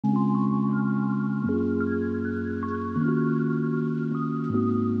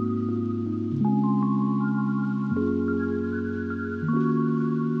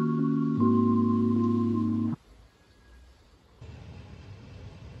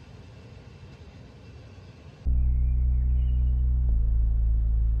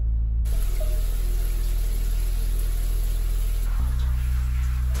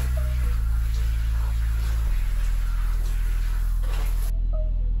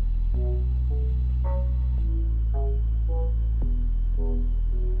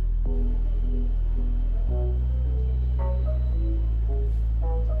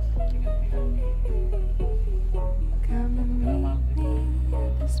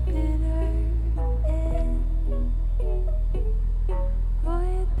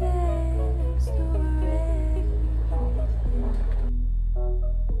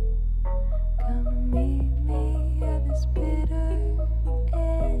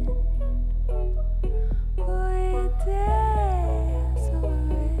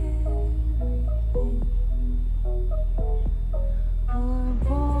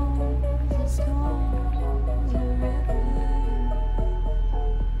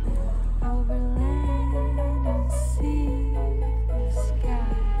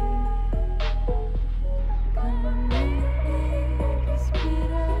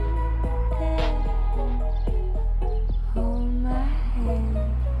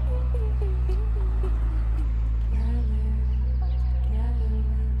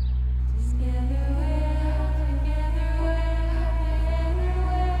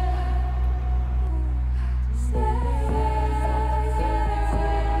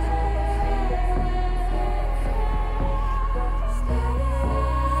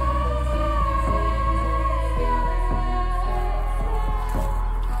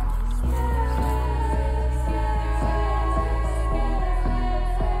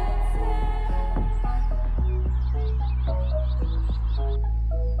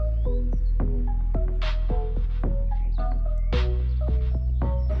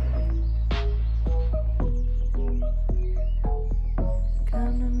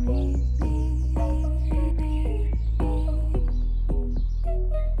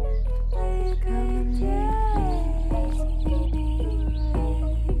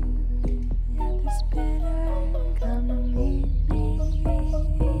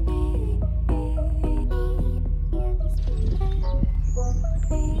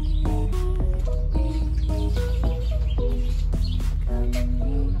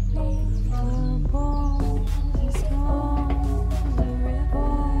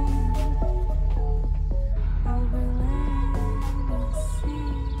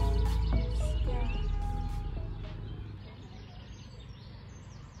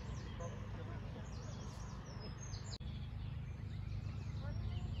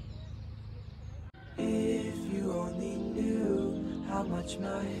How much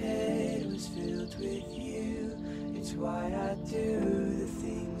my head was filled with you. It's why I do the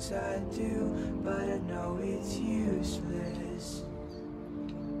things I do, but I know it's useless.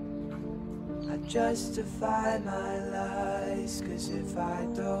 I justify my lies, 'cause if I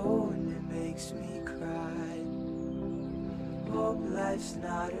don't, it makes me cry. Hope life's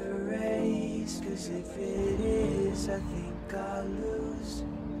not a race, 'cause if it is, I think I'll lose.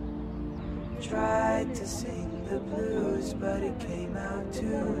 Tried to sing the blues, but it came out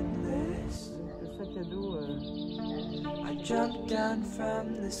tuneless. I jumped down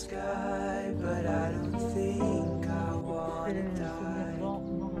from the sky, but I don't think I wanna die.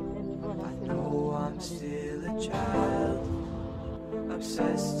 I know I'm still a child,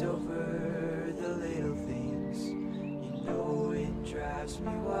 obsessed over the little things. You know it drives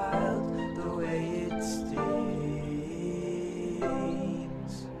me wild, the way it stings.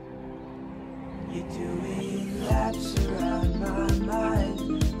 You're doing laps around my mind.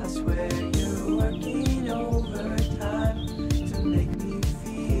 I swear you're working overtime to make me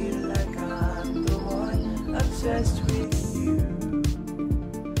feel like I'm the one obsessed with you.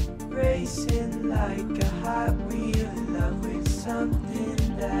 Racing like a Hot Wheel, in love with something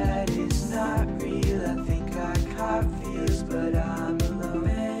that is not real. I think I caught feels, but I'm alone.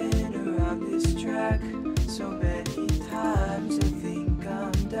 Been around this track so many times, I think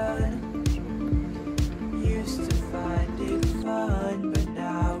I'm done. Used to find it fun, but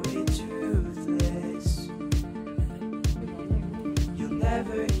now it's ruthless. You'll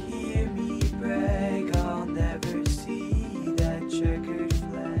never hear me brag, I'll never see that checkered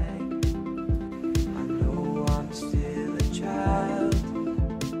flag. I know I'm still a child,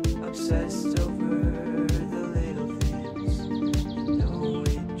 obsessed over the little things. You know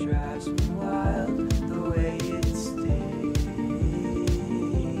it drives me wild, the way it stings.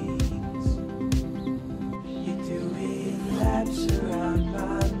 You're doing laps around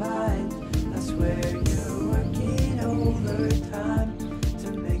my mind. I swear you're working overtime to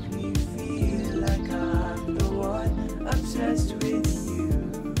make me feel like I'm the one obsessed with you.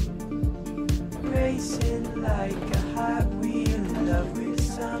 Racing like a Hot Wheel, in love with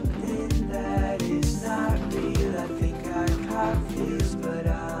something that is not real. I think I caught feels, but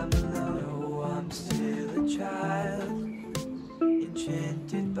I'm alone. Oh, I'm still a child,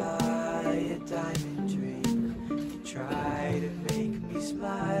 enchanted by a diamond dream. You try to make me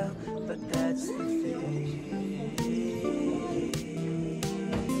smile, but that's the thing.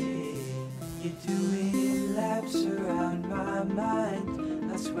 You're doing laps around my mind.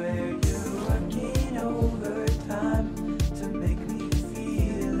 I swear you're working overtime to make me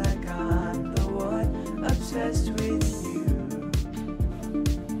feel like I'm the one obsessed with you.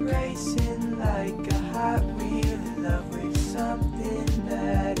 Racing like a Hot Wheel, in love with something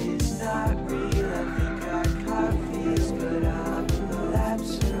that is not real. I think I caught feels, but I'm alone.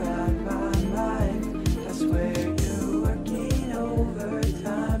 Laps around my mind. I swear you're working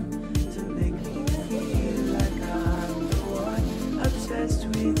overtime to make me feel like I'm the one obsessed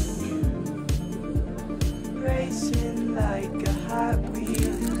with you. Racing like a Hot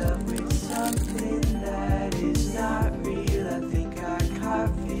Wheel, in love with something that is not real. I think I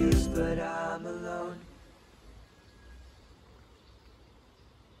caught feels, but I'm alone.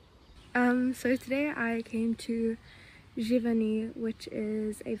 So today I came to Giverny, which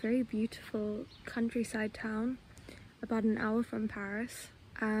is a very beautiful countryside town about an hour from Paris.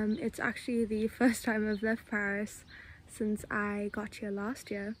 It's actually the first time I've left Paris since I got here last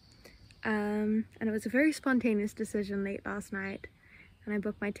year. And it was a very spontaneous decision late last night, and I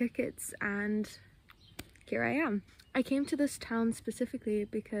booked my tickets and here I am. I came to this town specifically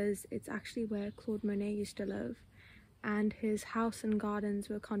because it's actually where Claude Monet used to live, and his house and gardens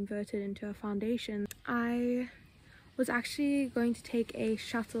were converted into a foundation. I was actually going to take a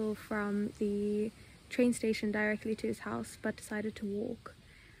shuttle from the train station directly to his house, but decided to walk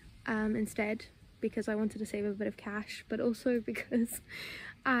instead, because I wanted to save a bit of cash, but also because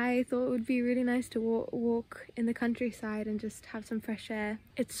I thought it would be really nice to walk in the countryside and just have some fresh air.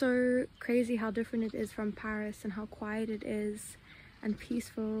 It's so crazy how different it is from Paris and how quiet it is and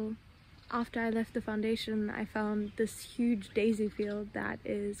peaceful. After I left the foundation, I found this huge daisy field that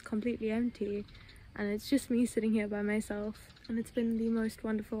is completely empty, and it's just me sitting here by myself, and it's been the most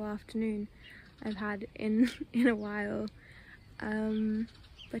wonderful afternoon I've had in a while.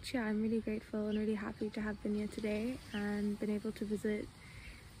 But yeah, I'm really grateful and really happy to have been here today and been able to visit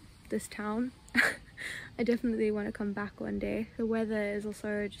this town. I definitely want to come back one day. The weather is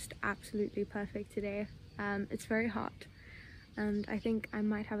also just absolutely perfect today. It's very hot and I think I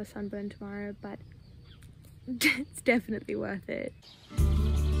might have a sunburn tomorrow, but it's definitely worth it.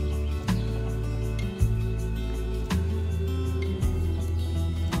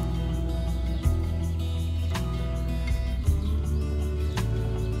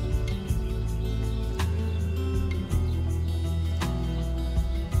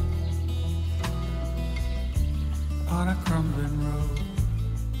 On a crumbling road,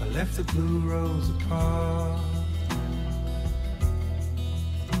 I left the blue rose apart,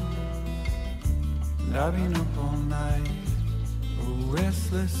 and I've been up all night, a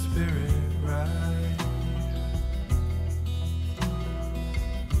restless spirit ride.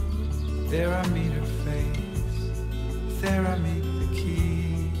 There I meet her face, there I meet the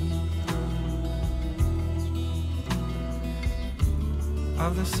key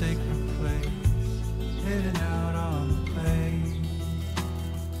of the sacred place, heading out on the plain.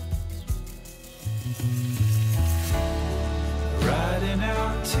 Riding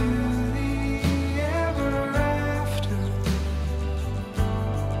out to the ever after.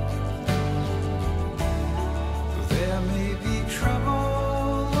 There may be trouble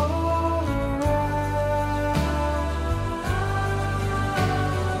all around.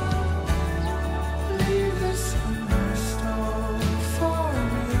 Leave the summer storm far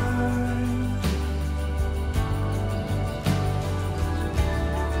behind.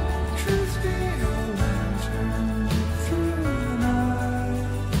 Truth be your lantern through the night.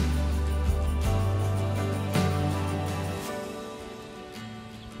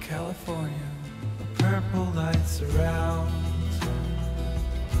 California, the purple light surrounds,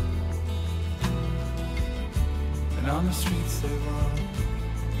 and on the streets they roam,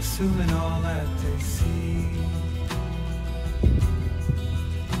 assuming all that they see.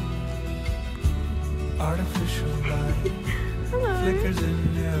 Artificial light flickers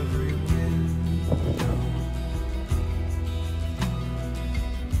in every window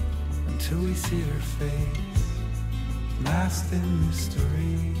until we see her face, masked in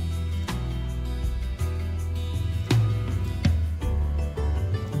mystery.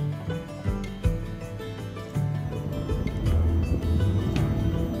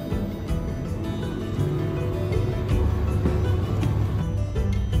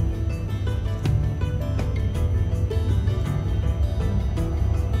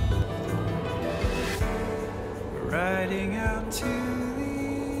 Riding out to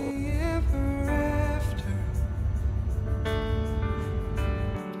the ever after.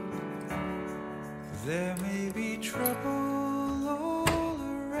 There may be trouble